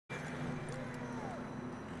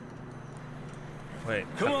Wait.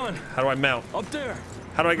 Come on. How do I mount? Up there.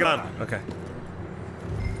 How do I get on? Okay.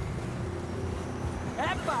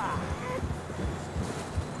 Eppa.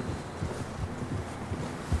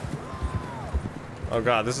 Oh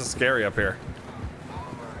god, this is scary up here.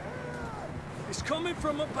 It's coming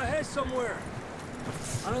from up ahead somewhere.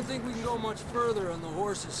 I don't think we can go much further on the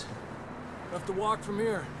horses. We'll have to walk from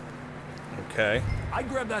here. Okay. I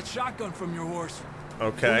grabbed that shotgun from your horse.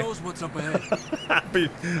 Okay. Who knows what's up ahead?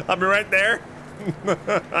 I'll be right there.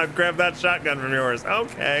 I've grabbed that shotgun from yours.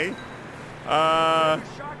 Okay.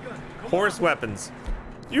 Horse weapons.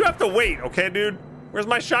 You have to wait, okay, dude? Where's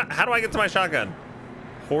my shot? How do I get to my shotgun?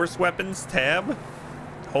 Horse weapons, tab?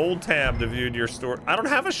 Hold tab to view your store. I don't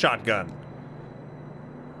have a shotgun.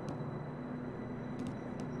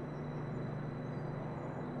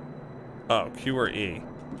 Oh, Q or E.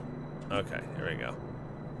 Okay, here we go.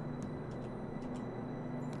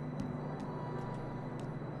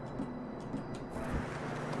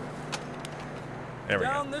 There we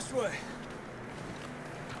go. Down this way.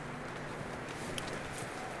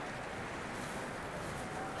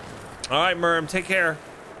 All right, Merm, take care.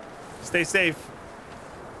 Stay safe.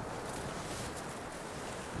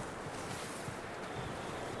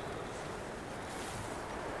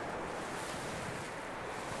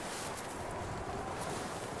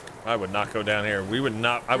 I would not go down here. We would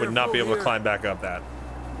not. I would not be able to climb back up that.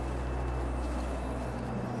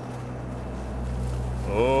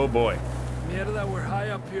 Oh boy. Yeah, that we're high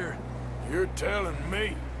up here. You're telling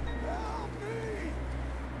me.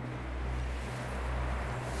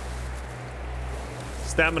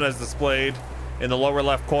 Stamina is displayed in the lower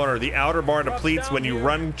left corner. The outer bar depletes when you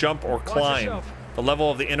run, jump, or climb. The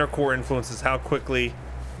level of the inner core influences how quickly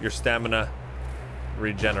your stamina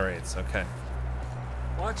regenerates. Okay.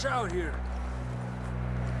 Watch out here.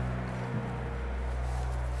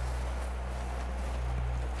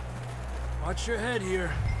 Watch your head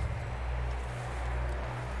here.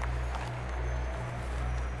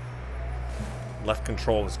 Left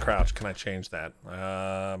control is crouch. Can I change that?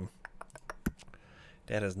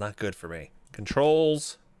 That is not good for me.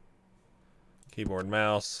 Controls. Keyboard,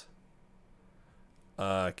 mouse.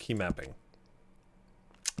 Key mapping.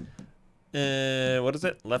 What is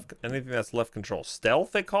it? Left. Anything that's left control.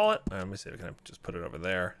 Stealth, they call it. Let me see if I can just put it over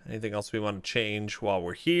there. Anything else we want to change while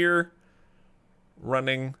we're here?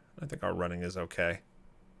 Running. I think our running is okay.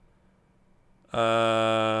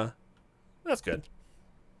 That's good.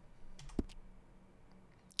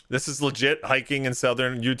 This is legit hiking in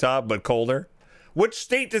southern Utah, but colder. Which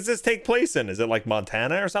state does this take place in? Is it like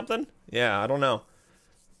Montana or something? Yeah, I don't know.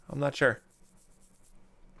 I'm not sure.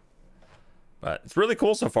 But it's really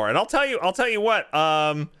cool so far. And I'll tell you what,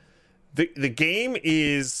 the game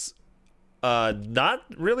is not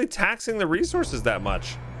really taxing the resources that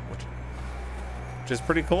much, which is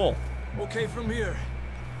pretty cool. Okay, from here.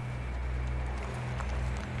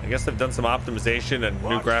 I guess they've done some optimization and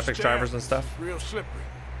new graphics drivers and stuff. Real slippery.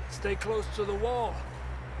 Stay close to the wall.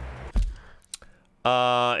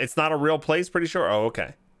 It's not a real place, pretty sure. Oh,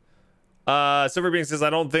 okay. Silverbeing says, I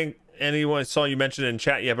don't think anyone saw you mention it in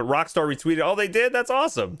chat yet, but Rockstar retweeted. Oh, they did? That's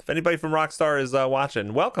awesome. If anybody from Rockstar is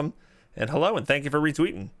watching, welcome and hello, and thank you for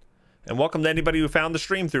retweeting. And welcome to anybody who found the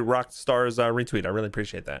stream through Rockstar's retweet. I really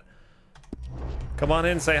appreciate that. Come on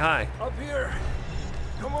in, say hi. Up here.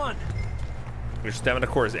 Come on. Your stamina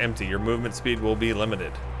core is empty. Your movement speed will be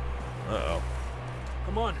limited. Uh-oh.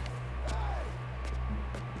 Come on.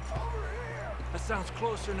 That sounds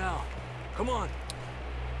closer now. Come on.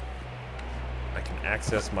 I can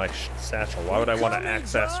access my satchel. Why would I want to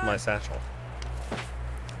access my satchel?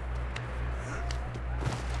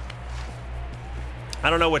 I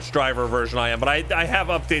don't know which driver version I am, but I have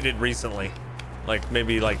updated recently. Like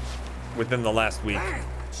maybe like within the last week.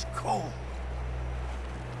 It's cold.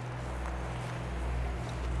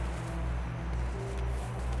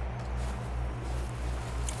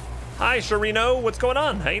 Hi, Sharino. What's going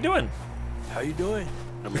on? How you doing? How you doing?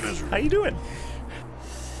 I'm miserable. How you doing?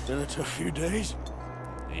 Been a tough few days.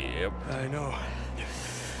 Yep. I know.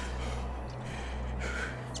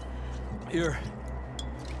 Here.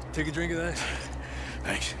 Take a drink of that.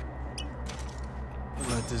 Thanks. I'm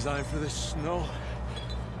not designed for this snow.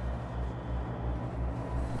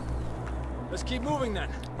 Let's keep moving then.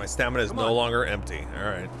 My stamina is no longer empty. All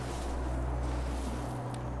right.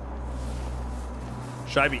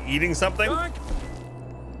 Should I be eating something?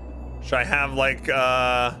 Should I have like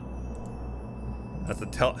that's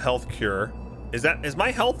a health cure? Is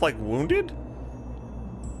my health like wounded?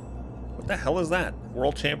 What the hell is that?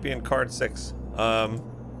 World Champion card 6.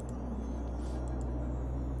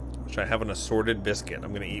 Should I have an assorted biscuit?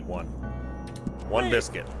 I'm gonna eat one. One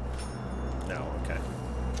biscuit. No, okay.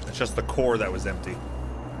 It's just the core that was empty.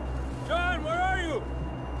 John, where are you?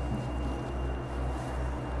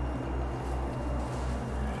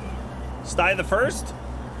 Sty the First?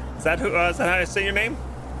 Is that who? Is that how I say your name?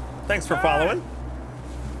 Thanks for following.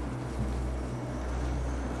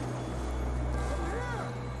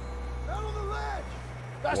 Out on the ledge!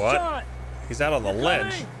 That's What? John. He's out on the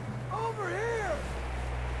ledge. Over here!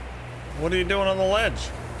 What are you doing on the ledge?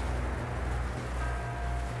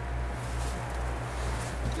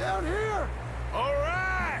 Down here! All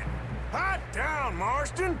right! Hot down,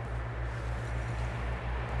 Marston!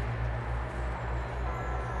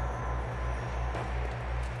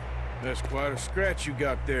 That's quite a scratch you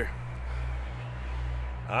got there.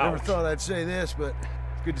 Never Ouch. thought I'd say this, but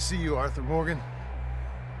it's good to see you, Arthur Morgan.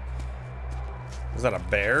 Was that a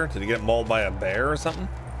bear? Did he get mauled by a bear or something?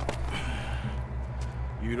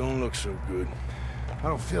 You don't look so good. I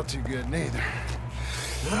don't feel too good neither.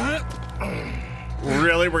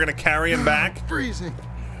 Really? We're gonna carry him back? Freezing.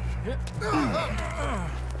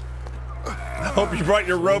 I hope you brought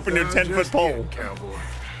your rope and your 10-foot pole. Cowboy.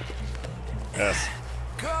 Yes.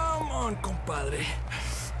 Come on, compadre.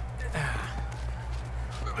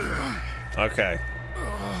 Okay.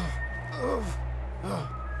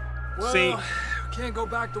 Well, See, we can't go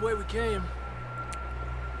back the way we came.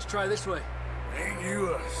 Let's try this way. Ain't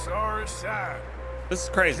you a sorry sight? this is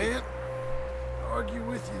crazy. Can't argue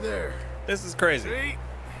with you there. This is crazy. See?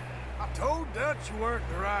 I told Dutch you weren't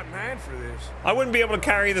the right man for this. I wouldn't be able to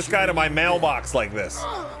carry this guy to my mailbox like this,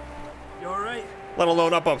 You all right? let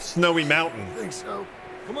alone up a snowy mountain. I think so.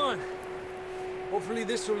 Come on. Hopefully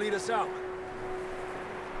this will lead us out.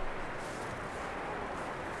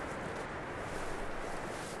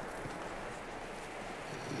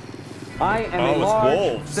 I am Oh, a it's large,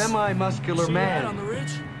 wolves. semi-muscular See that on the man.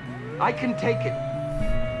 ridge? I can take it.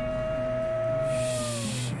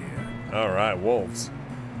 All right, wolves.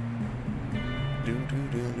 You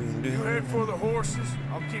head for the horses.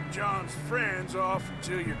 I'll keep John's friends off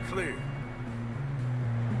until you're clear.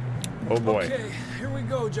 Oh boy. Okay, here we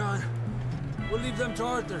go, John. We'll leave them to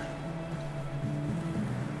Arthur.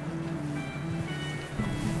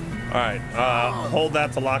 All right, hold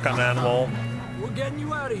that to lock on animal. We're getting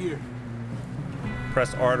you out of here.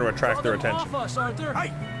 Press R to attract their Draw them attention. off us, Arthur.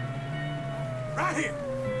 Hey! Right here!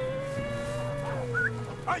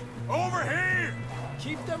 Hey! Over here!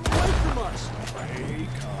 Keep them away from us. Hey,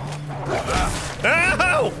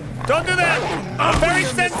 Ow! Don't do that! I'm very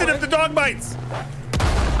sensitive to dog bites.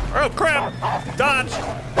 Oh crap! Dodge!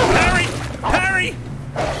 Parry! Parry!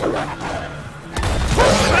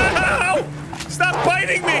 Ow! Stop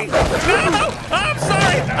biting me! No! I'm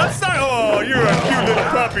sorry! I'm sorry! Oh, you're a cute little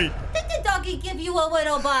puppy. Did the doggy give you a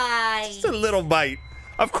little bite? Just a little bite.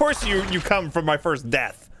 Of course you come from my first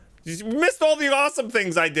death. You missed all the awesome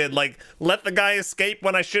things I did, like let the guy escape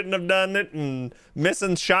when I shouldn't have done it, and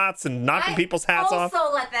missing shots and knocking people's hats off. I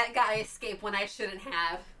also let that guy escape when I shouldn't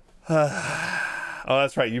have. Oh,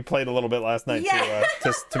 that's right. You played a little bit last night Yeah.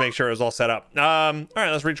 to make sure it was all set up. All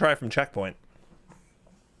right, let's retry from checkpoint.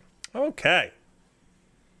 Okay.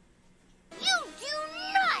 You do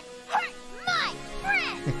not hurt my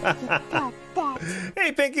friend!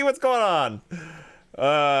 Hey, Pinky, what's going on?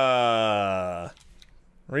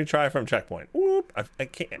 Retry from checkpoint. Whoop. I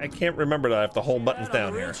can't remember that I have to hold buttons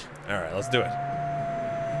down here. All right, let's do it.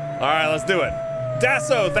 All right, let's do it.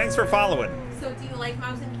 Dasso, thanks for following. So do you like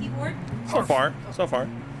mouse and keyboard? So far, so far.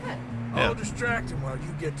 Good. Yeah. I'll distract him while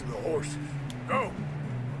you get to the horses. Go!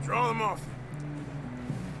 Draw them off.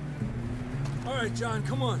 All right, John,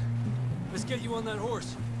 come on. Let's get you on that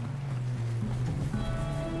horse.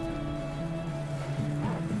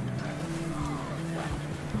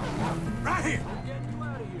 Right here! We're getting you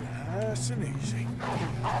out of here. Nice and easy.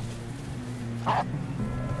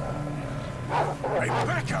 Hey,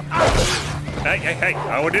 back up! Hey,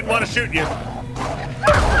 I didn't want to shoot you.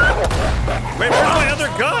 Wait, where's my other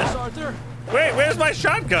Us, gun? Arthur. Wait, where's my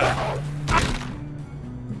shotgun?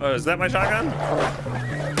 Oh, is that my shotgun?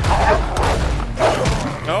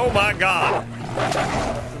 Oh my god.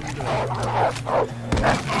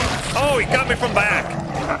 Oh, he got me from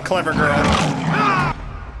back. Clever girl.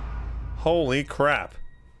 Holy crap.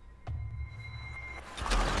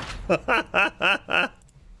 All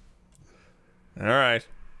right.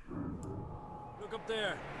 Look up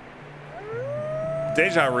there.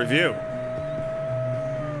 Deja review.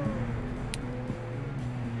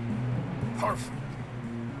 Perfect.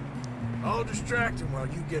 I'll distract him while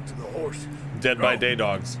you get to the horses. Dead by Day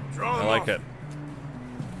Dogs. Draw I them like off. it.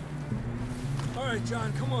 All right,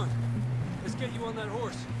 John, come on. Let's get you on that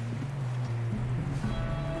horse.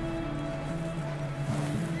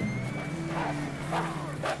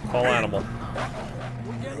 Call animal.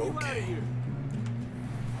 We're getting you out of here.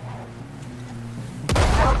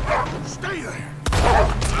 Stay there.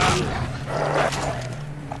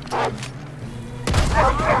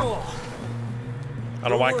 Oh, I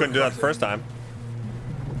don't know why I couldn't do that the first time.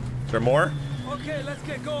 Is there more? okay, let's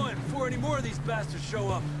get going before any more of these bastards show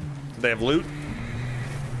up. Do they have loot?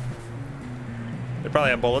 They probably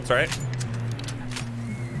have bullets, right?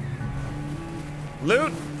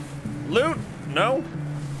 Loot? Loot? No?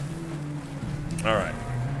 Alright.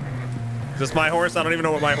 Is this my horse? I don't even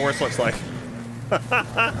know what my horse looks like.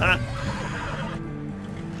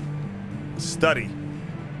 Study.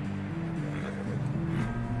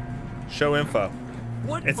 Show info.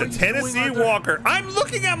 What It's are a you Tennessee doing, Arthur? Walker. I'm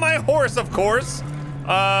looking at my horse, of course.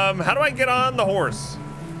 How do I get on the horse?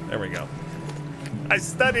 There we go. I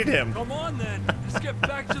studied him. Come on then. Let's get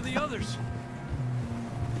back to the others.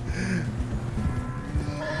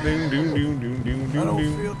 Doom, doom, doom, doom, doom, I don't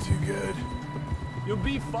doom. feel too good. You'll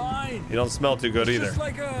be fine. You don't smell too good It's either. just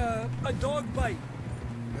like a dog bite.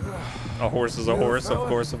 A horse is a horse, of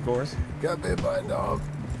course, of course. Got bit by a dog.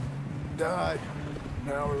 Died.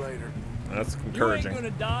 An hour later. That's You ain't encouraging.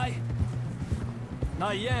 gonna die.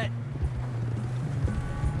 Not yet.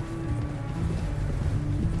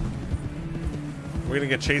 We're gonna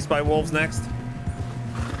get chased by wolves next.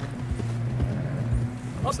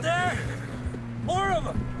 Up there. More of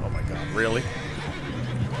them. Oh my god, really?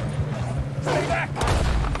 Stay back.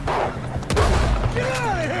 Get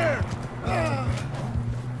out of here!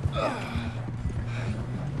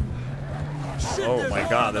 Shit, Oh there's my one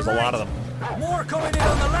god, on the there's a lot of right. them. More coming in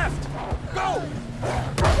on the left. Go.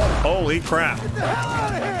 Holy crap. Get the hell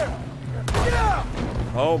out of here! Get out!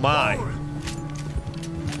 Oh my.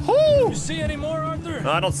 Whoo! You see any more, Arthur?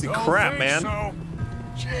 No, I don't see crap, man. So.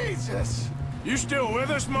 Jesus. You still with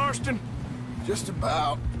us, Marston? Just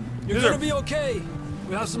about. You're These gonna are- be okay.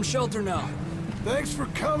 We have some shelter now. Thanks for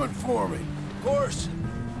coming for me. Of course.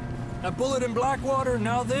 That bullet in Blackwater,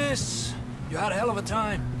 now this. You had a hell of a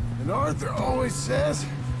time. And Arthur always says,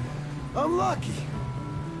 I'm lucky.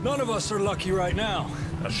 None of us are lucky right now.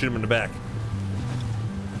 I'll shoot him in the back.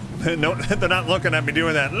 No, they're not looking at me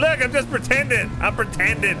doing that. Look, I'm just pretending. I'm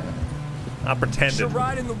pretending. I'm pretending. Should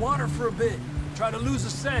ride in the water for a bit. Try to lose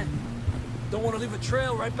a scent. Don't want to leave a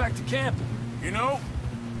trail right back to camp. You know,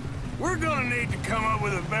 we're gonna need to come up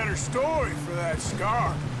with a better story for that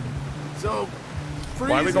scar. So,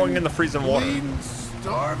 Why are we going in the freezing water? bleeding,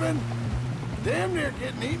 starving, damn near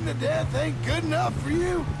getting eaten to death ain't good enough for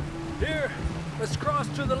you? Here, let's cross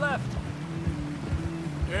to the left.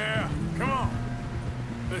 Yeah, come on.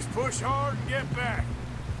 Let's push hard and get back.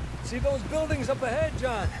 See those buildings up ahead,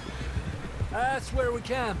 John? That's where we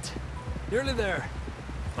camped. Nearly there.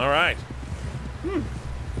 All right.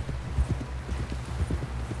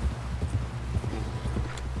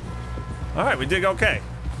 All right, we did okay.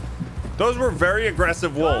 Those were very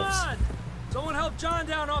aggressive wolves. John! Someone help John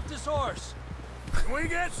down off this horse. Can we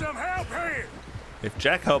get some help here? If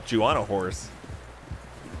Jack helped you on a horse.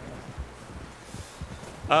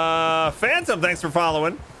 Phantom, thanks for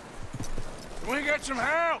following. Can we get some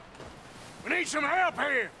help? We need some help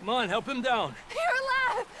here. Come on, help him down.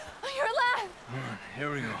 You're alive! You're alive!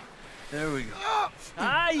 Here we go. There we go.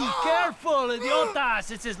 Ay, careful,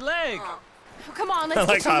 idiotas. It's his leg. Oh, come on, let's I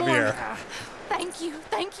like get you warm. Javier.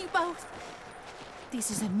 Thank you both.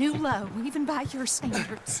 This is a new low, even by your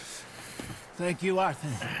standards. Thank you, Arthur.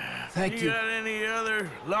 Thank you. got any other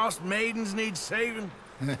lost maidens need saving?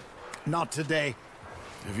 Not today.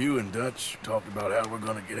 Have you and Dutch talked about how we're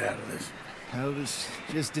gonna get out of this? I was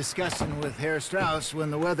just discussing with Herr Strauss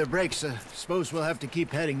when the weather breaks. Suppose we'll have to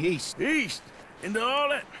keep heading east. East? Into all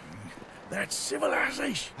that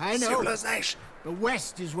civilization. I know. Civilization. The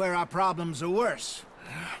west is where our problems are worse.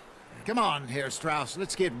 Come on, Herr Strauss.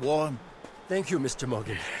 Let's get warm. Thank you, Mr.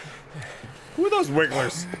 Morgan. Who are those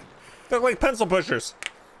wigglers? They're like pencil pushers.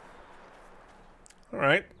 All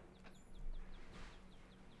right.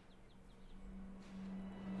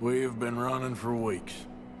 We have been running for weeks.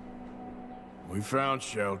 We found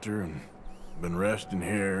shelter and been resting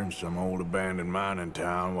here in some old abandoned mining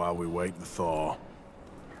town while we wait the thaw.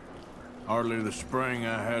 Hardly the spring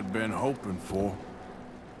I had been hoping for.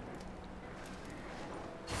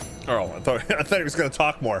 Oh, I thought he was going to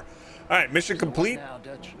talk more. All right, mission complete. Now,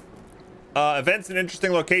 Dutch. Events and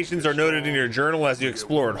interesting locations are noted in your journal as you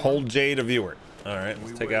explored. Hold J to view it. All right,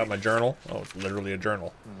 let's take out my journal. Oh, it's literally a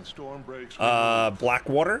journal. When the storm breaks,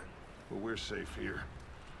 Blackwater. but we're safe here.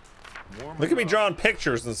 Warm Look at me enough. drawing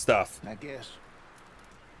pictures and stuff. I guess.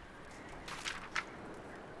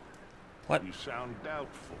 What? You sound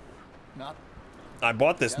doubtful. Not I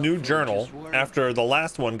bought this new journal after the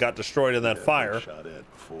last one got destroyed in that fire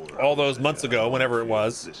all those months ago, whenever it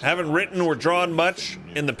was. Haven't written or drawn much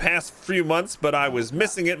in the past few months, but I was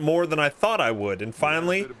missing it more than I thought I would, and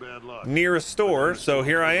finally near a store, so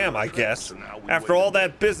here I am, I guess. After all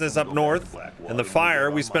that business up north and the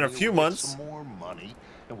fire, we spent a few months.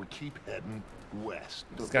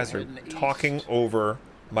 These guys are talking over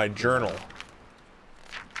my journal.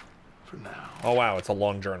 Oh wow, it's a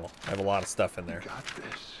long journal. I have a lot of stuff in there.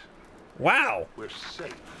 Wow. We're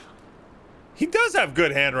safe. He does have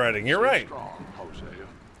good handwriting. You're right.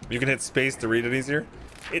 You can hit space to read it easier.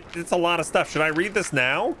 It's a lot of stuff. Should I read this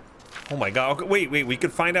now? Oh my god. Okay, wait. We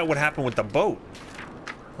could find out what happened with the boat.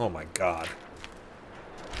 Oh my god.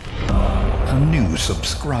 A new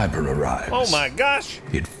subscriber arrives. Oh my gosh.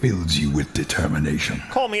 It fills you with determination.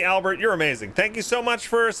 Call me Albert. You're amazing. Thank you so much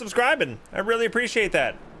for subscribing. I really appreciate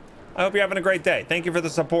that. I hope you're having a great day. Thank you for the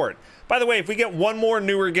support. By the way, if we get one more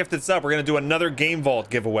newer gifted sub, we're going to do another Game Vault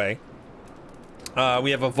giveaway.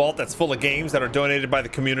 We have a vault that's full of games that are donated by the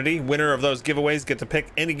community. Winner of those giveaways get to pick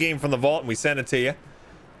any game from the vault and we send it to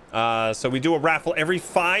you. So we do a raffle every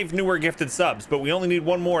 5 newer gifted subs, but we only need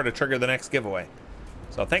one more to trigger the next giveaway.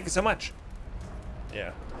 So thank you so much.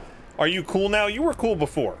 Yeah. Are you cool now? You were cool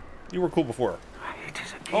before. You were cool before.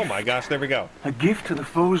 Oh my gosh, there we go. A gift to the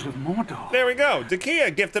foes of Mordor. There we go.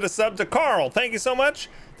 Dakia gifted a sub to Carl. Thank you so much.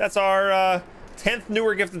 That's our 10th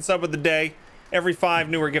newer gifted sub of the day. Every 5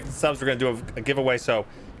 newer gifted subs, we're going to do a giveaway. So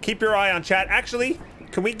keep your eye on chat. Actually,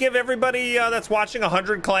 can we give everybody that's watching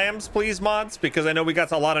 100 clams, please, mods? Because I know we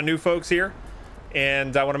got a lot of new folks here.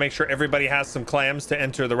 And I want to make sure everybody has some clams to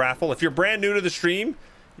enter the raffle. If you're brand new to the stream,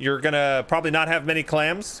 you're going to probably not have many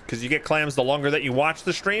clams because you get clams the longer that you watch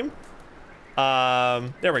the stream.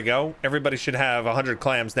 There we go. Everybody should have 100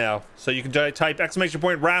 clams now. So you can type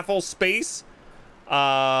 !raffle space.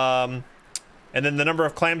 And then the number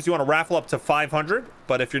of clams you want to raffle up to 500.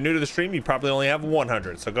 But if you're new to the stream, you probably only have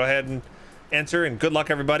 100. So go ahead and enter and good luck,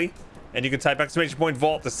 everybody. And you can type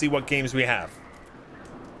 !vault to see what games we have.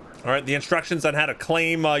 All right, the instructions on how to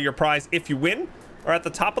claim your prize if you win are at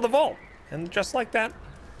the top of the vault. And just like that,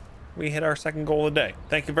 we hit our second goal of the day.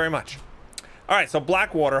 Thank you very much. All right, so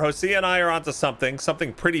Blackwater, Hosea and I are onto something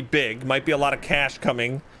pretty big. Might be a lot of cash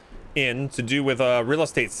coming in to do with a real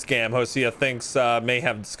estate scam Hosea thinks may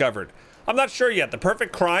have discovered. I'm not sure yet. The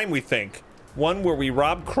perfect crime, we think. One where we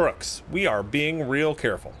rob crooks. We are being real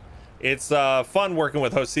careful. It's fun working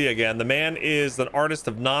with Hosea again. The man is an artist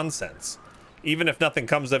of nonsense. Even if nothing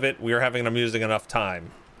comes of it, we are having an amusing enough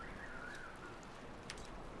time.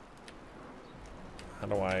 How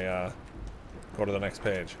do I go to the next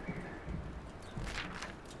page?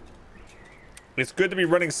 It's good to be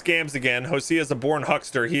running scams again. Hosea is a born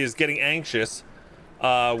huckster. He is getting anxious,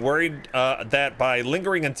 worried that by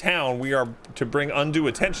lingering in town, we are to bring undue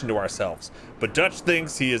attention to ourselves. But Dutch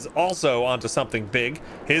thinks he is also onto something big.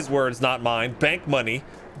 His words, not mine. Bank money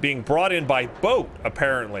being brought in by boat,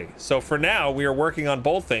 apparently. So for now, we are working on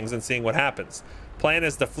both things and seeing what happens. Plan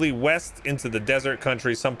is to flee west into the desert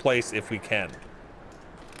country someplace if we can.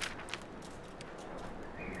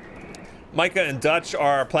 Micah and Dutch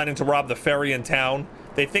are planning to rob the ferry in town.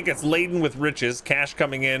 They think it's laden with riches, cash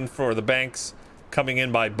coming in for the banks coming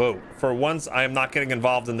in by boat. For once, I am not getting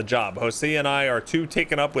involved in the job. Hosea and I are too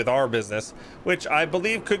taken up with our business, which I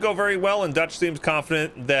believe could go very well, and Dutch seems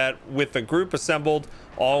confident that with the group assembled,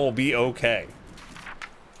 all will be okay.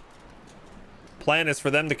 Plan is for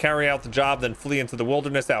them to carry out the job, then flee into the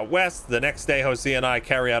wilderness out west. The next day, Hosea and I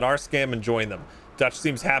carry out our scam and join them. Dutch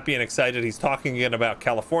seems happy and excited. He's talking again about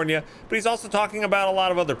California, but he's also talking about a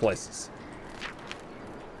lot of other places.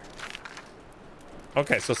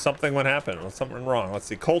 Okay, so something went happen. Something wrong. Let's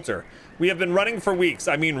see. Coulter. We have been running for weeks.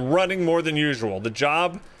 I mean, running more than usual. The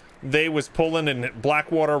job they was pulling in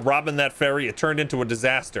Blackwater, robbing that ferry, it turned into a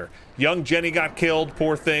disaster. Young Jenny got killed,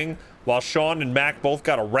 poor thing, while Sean and Mac both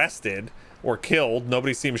got arrested or killed.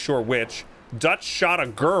 Nobody seems sure which. Dutch shot a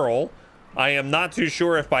girl. I am not too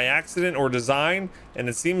sure if by accident or design, and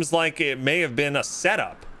it seems like it may have been a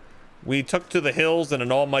setup. We took to the hills in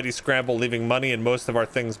an almighty scramble, leaving money and most of our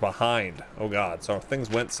things behind. Oh god, so things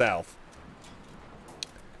went south.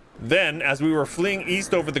 Then, as we were fleeing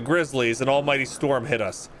east over the Grizzlies, an almighty storm hit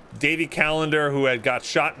us. Davy Callender, who had got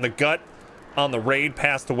shot in the gut on the raid,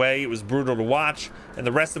 passed away. It was brutal to watch, and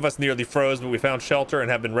the rest of us nearly froze, but we found shelter and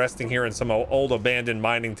have been resting here in some old abandoned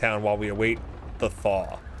mining town while we await the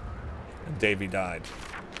thaw. And Davy died.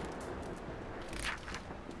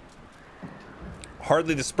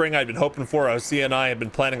 hardly the spring I'd been hoping for. Osea and I had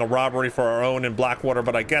been planning a robbery for our own in Blackwater,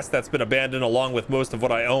 but I guess that's been abandoned along with most of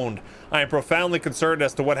what I owned. I am profoundly concerned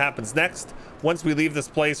as to what happens next once we leave this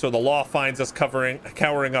place or the law finds us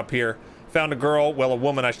cowering up here. Found a girl, well, a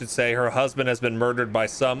woman, I should say. Her husband has been murdered by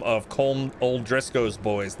some of Colm Old Driscoll's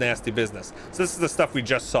boys. Nasty business. So this is the stuff we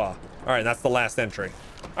just saw. All right, that's the last entry.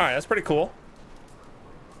 All right, that's pretty cool.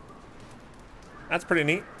 That's pretty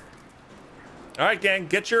neat. All right, gang,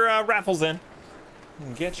 get your raffles in.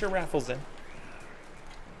 Get your raffles in.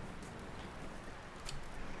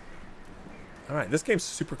 All right, this game's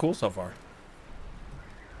super cool so far.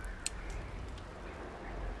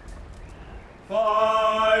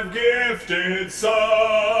 5 gifted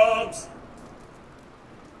subs.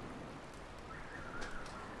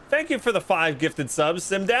 Thank you for the 5 gifted subs,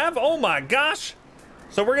 Simdav. Oh my gosh.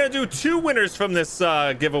 So we're gonna do 2 winners from this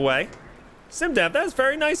giveaway. Simdav, that is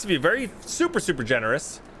very nice of you. Very super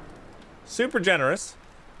generous. Super generous.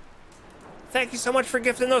 Thank you so much for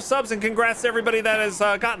gifting those subs, and congrats to everybody that has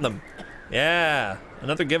gotten them. Yeah,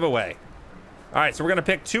 another giveaway. All right, so we're gonna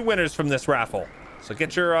pick 2 winners from this raffle. So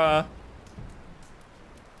get your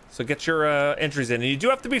entries in, and you do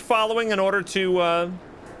have to be following in order to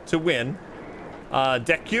win.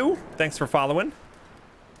 Deku, thanks for following.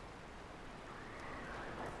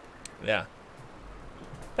 Yeah.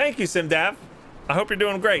 Thank you, Simdav. I hope you're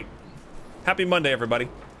doing great. Happy Monday, everybody.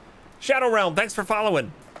 Shadow Realm, thanks for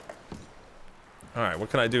following. All right, what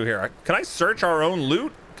can I do here? Can I search our own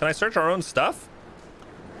loot? Can I search our own stuff?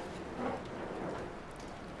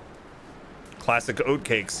 Classic oat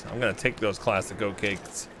cakes. I'm gonna take those classic oat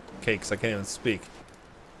cakes. I can't even speak.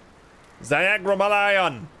 Ziagra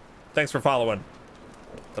Malayan, thanks for following.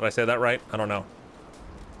 Did I say that right? I don't know.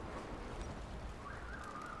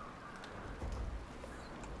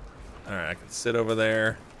 All right, I can sit over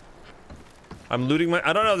there. I'm looting my,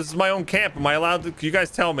 I don't know, this is my own camp. Am I allowed to, you guys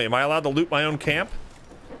tell me, am I allowed to loot my own camp?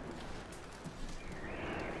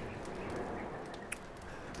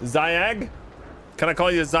 Ziag? Can I call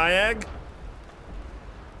you Ziag?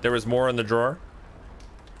 There was more in the drawer.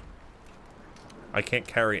 I can't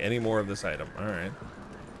carry any more of this item. All right.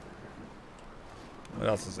 What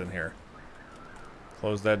else is in here?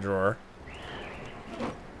 Close that drawer.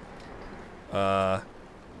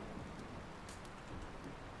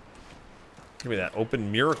 Give me that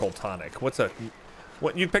open miracle tonic.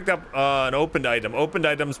 What you picked up an opened item. Opened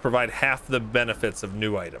items provide half the benefits of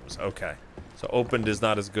new items. Okay. So opened is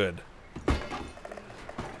not as good.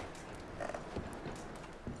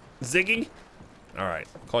 Ziggy? All right.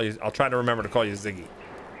 I'll try to remember to call you Ziggy.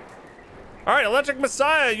 All right, Electric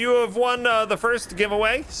Messiah, you have won the first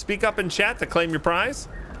giveaway. Speak up in chat to claim your prize.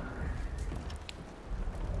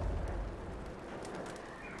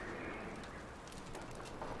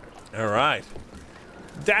 All right.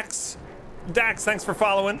 Dax, thanks for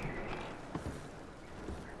following.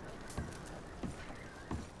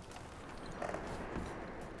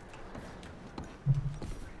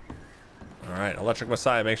 All right, Electric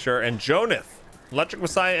Messiah, make sure. And Jonath. Electric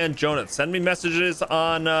Messiah and Jonath. Send me messages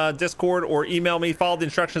on Discord or email me. Follow the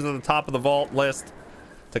instructions at the top of the vault list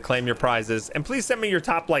to claim your prizes. And please send me your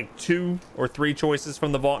top, like, 2 or 3 choices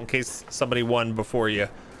from the vault in case somebody won before you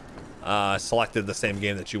selected the same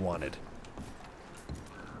game that you wanted.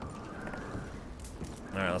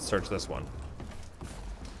 All right, let's search this one.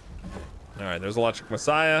 All right, there's Electric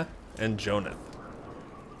Messiah and Jonath.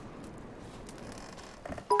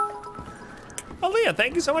 Aaliyah,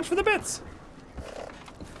 thank you so much for the bits.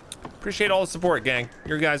 Appreciate all the support, gang.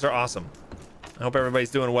 You guys are awesome. I hope everybody's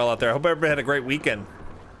doing well out there. I hope everybody had a great weekend.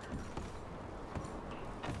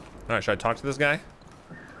 All right, should I talk to this guy?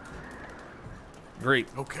 Great.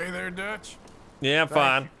 Okay there, Dutch? Yeah, I'm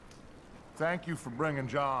fine. Thank you for bringing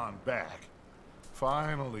John back.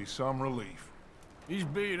 Finally, some relief. He's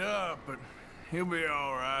beat up, but he'll be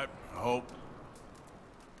all right, I hope.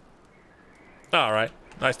 All right.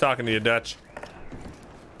 Nice talking to you, Dutch.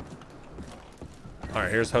 All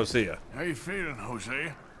right, here's Hosea. How you feeling,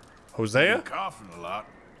 Hosea? Hosea? You're coughing a lot.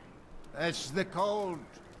 That's the cold.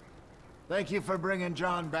 Thank you for bringing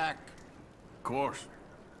John back. Of course.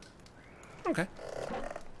 Okay.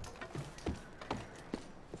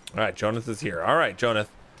 All right, Jonath is here. All right, Jonath.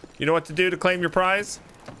 You know what to do to claim your prize?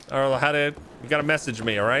 Or how to... You gotta message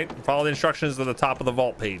me, all right? Follow the instructions at the top of the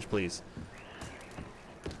vault page, please.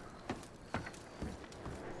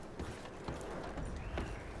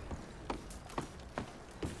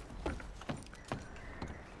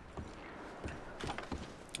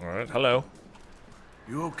 All right, hello.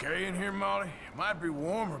 You okay in here, Molly? It might be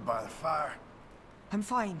warmer by the fire. I'm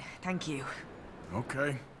fine, thank you.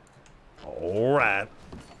 Okay. All right.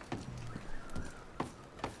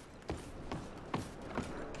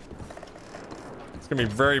 gonna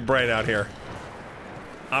be very bright out here.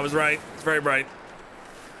 I was right. It's very bright.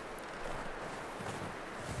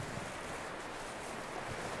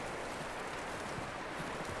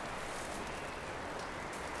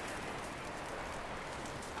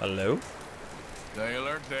 Hello? Stay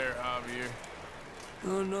alert there, Javier.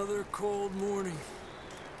 Another cold morning.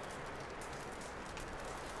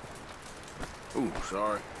 Ooh,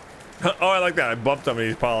 sorry. Oh, I like that. I bumped him and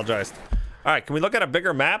he apologized. All right, can we look at a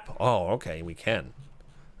bigger map? Oh, okay, we can.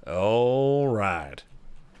 All right.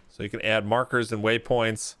 So you can add markers and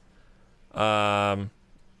waypoints. What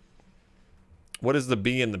is the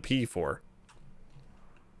B and the P for?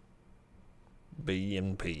 B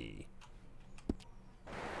and P.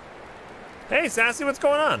 Hey, Sassy, what's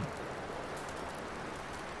going on?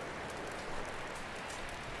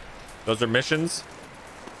 Those are missions.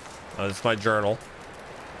 Oh, this is my journal.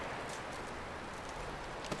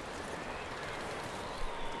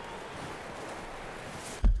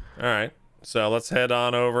 All right, so let's head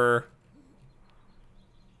on over.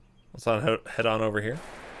 Head on over here.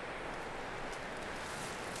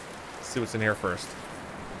 Let's see what's in here first.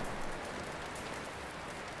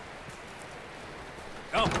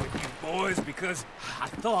 Up with you boys because I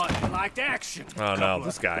thought you liked action. Oh no,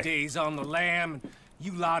 this guy. Days on the lam, and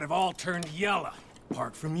you lot have all turned yellow.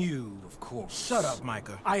 Apart from you, of course. Shut up,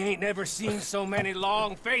 Micah. I ain't never seen so many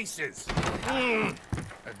long faces. I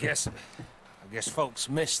guess folks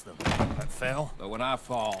miss them. I fell, but when I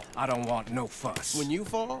fall, I don't want no fuss. When you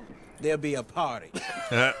fall, there'll be a party.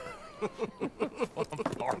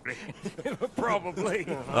 Party? Probably.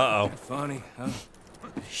 Uh-oh. Funny, huh?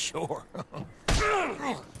 Sure. I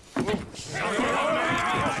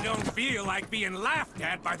don't feel like being laughed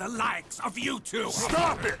at by the likes of you two.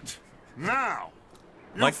 Stop it! Now!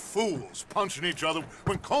 You fools punching each other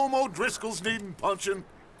when Colm O'Driscoll's needing punching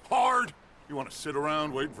hard. You want to sit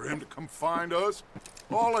around waiting for him to come find us?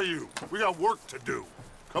 All of you, we got work to do.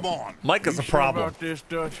 Come on. Micah's a problem. About this,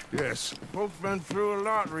 Dutch? Yes. Folks been through a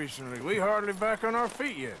lot recently. We hardly back on our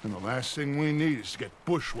feet yet. And the last thing we need is to get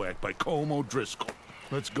bushwhacked by Colm O'Driscoll.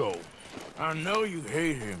 Let's go. I know you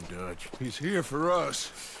hate him, Dutch. He's here for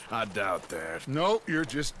us. I doubt that. No, you're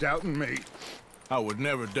just doubting me. I would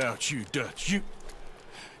never doubt you, Dutch.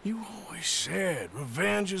 You always said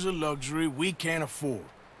revenge is a luxury we can't afford.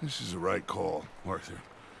 This is the right call, Arthur.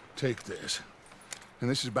 Take this. And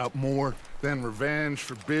this is about more than revenge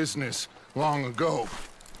for business long ago.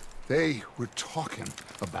 They were talking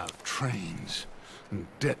about trains and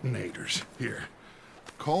detonators here.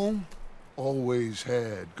 Colm always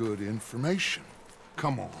had good information.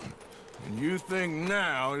 Come on. And you think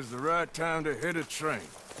now is the right time to hit a train?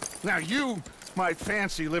 Now you might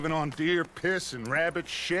fancy living on deer piss and rabbit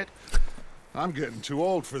shit. I'm getting too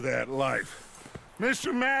old for that life.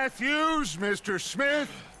 Mr. Matthews, Mr. Smith,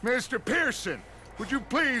 Mr. Pearson, would you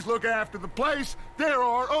please look after the place? There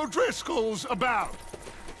are O'Driscolls about.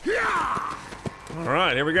 Yeah! All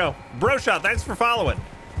right, here we go. Bro Shot, thanks for following.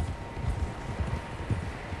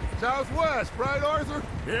 Southwest, right, Arthur?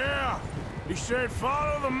 Yeah. He said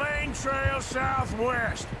follow the main trail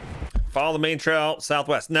southwest. Follow the main trail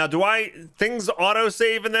southwest. Now, things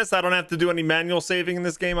auto-save in this? I don't have to do any manual saving in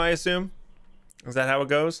this game, I assume? Is that how it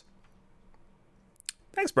goes?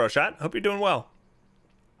 Thanks, Bro Shot. Hope you're doing well.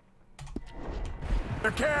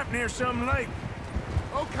 They're camped near some lake.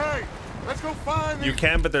 Okay, let's go find these. You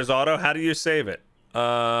can, but there's auto. How do you save it?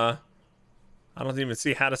 I don't even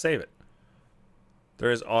see how to save it.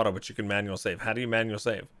 There is auto, but you can manual save. How do you manual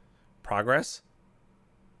save? Progress?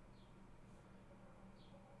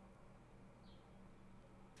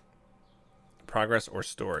 Progress or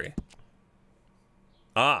story?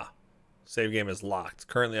 Ah. Save game is locked.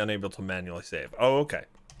 Currently unable to manually save. Oh, okay.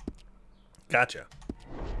 Gotcha.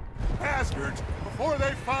 Bastards, before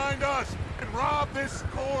they find us and rob this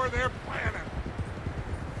store they're planning.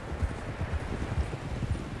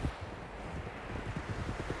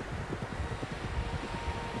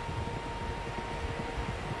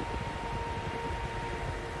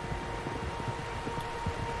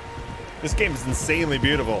 This game is insanely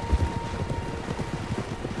beautiful.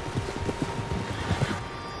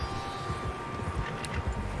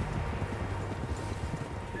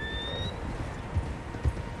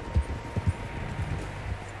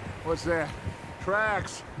 What's that?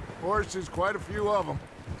 Tracks. Horses, quite a few of them.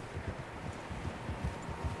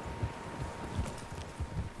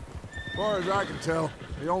 As far as I can tell,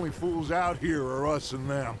 the only fools out here are us and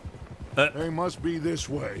them. They must be this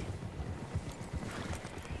way.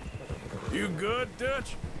 You good,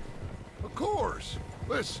 Dutch? Of course.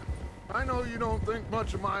 Listen, I know you don't think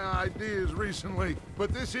much of my ideas recently,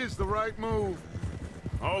 but this is the right move.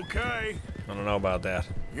 Okay. I don't know about that.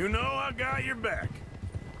 You know I got your back.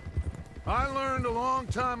 I learned a long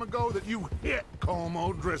time ago that you hit Colm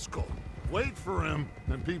O'Driscoll. Wait for him,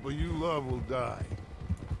 and people you love will die.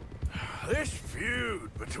 This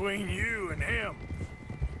feud between you and him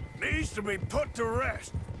needs to be put to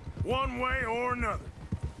rest, one way or another.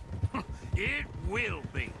 It will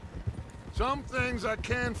be. Some things I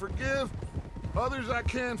can forgive, others I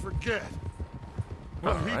can forget.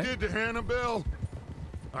 What he did to Hannibal,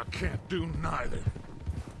 I can't do neither.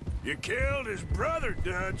 You killed his brother,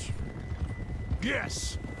 Dutch.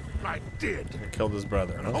 Yes, I did. Killed his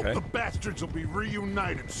brother. I hope Okay. the bastards will be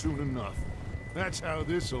reunited soon enough. That's how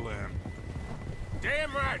this'll end.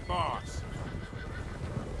 Damn right, boss.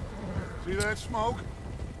 See that smoke?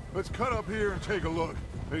 Let's cut up here and take a look.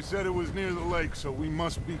 They said it was near the lake, so we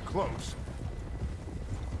must be close.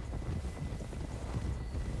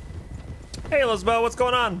 Hey, Elizabeth, what's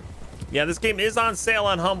going on? Yeah, this game is on sale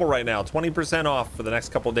on Humble right now. 20% off for the next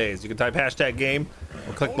couple days. You can type hashtag game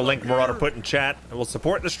or click the link Marauder put in chat, and we'll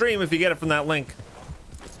support the stream if you get it from that link.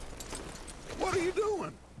 What are you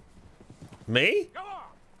doing? Me?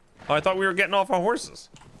 Oh, I thought we were getting off our horses.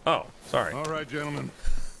 Oh, sorry. All right, gentlemen.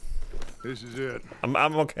 This is it. I'm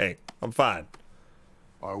okay. I'm fine.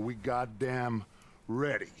 Are we goddamn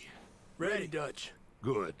ready? Ready, Dutch.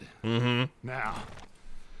 Good. Mm-hmm. Now,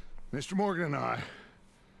 Mr. Morgan and I,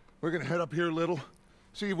 we're gonna head up here a little,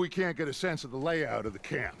 see if we can't get a sense of the layout of the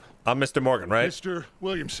camp. I'm Mr. Morgan, right? Mr.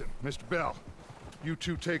 Williamson, Mr. Bell, you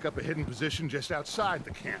two take up a hidden position just outside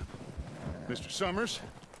the camp. Mr. Summers,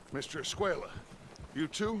 Mr. Escuela, you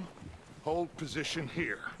two hold position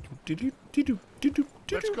here.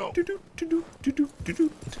 Let's go.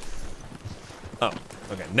 Oh,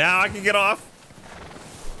 okay. Now I can get off.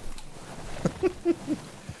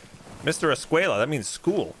 Mr. Escuela, that means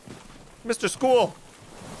school. Mr. School.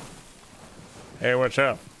 Hey, what's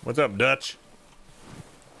up? What's up, Dutch?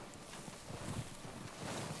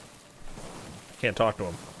 Can't talk to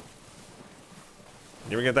him.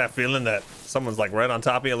 You ever get that feeling that someone's like right on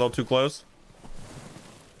top of you a little too close?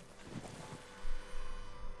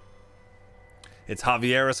 It's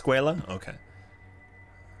Javier Escuela? Okay.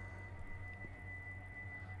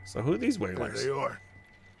 So who are these There wigglers? they are.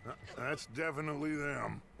 That's definitely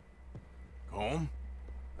them. Home?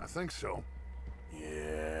 I think so.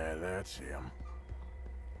 Yeah, that's him.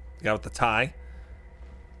 The guy with the tie.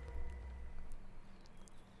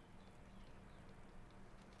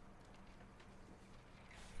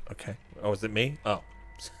 Okay. Oh, is it me? Oh.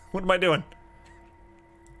 What am I doing?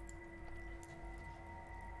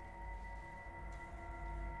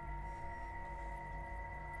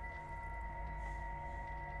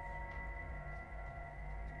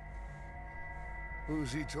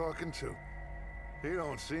 Who's he talking to? He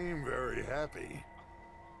don't seem very happy.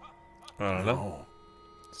 I don't know.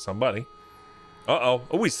 Somebody. Uh-oh.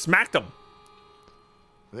 Oh, we smacked him.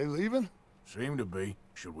 They leaving? Seem to be.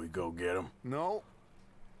 Should we go get him? No.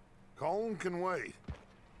 Colm can wait.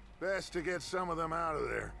 Best to get some of them out of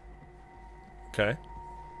there. Okay.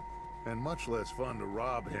 And much less fun to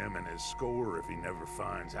rob him and his score if he never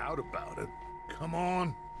finds out about it. Come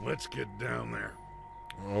on, let's get down there.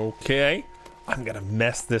 Okay. I'm gonna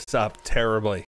mess this up terribly.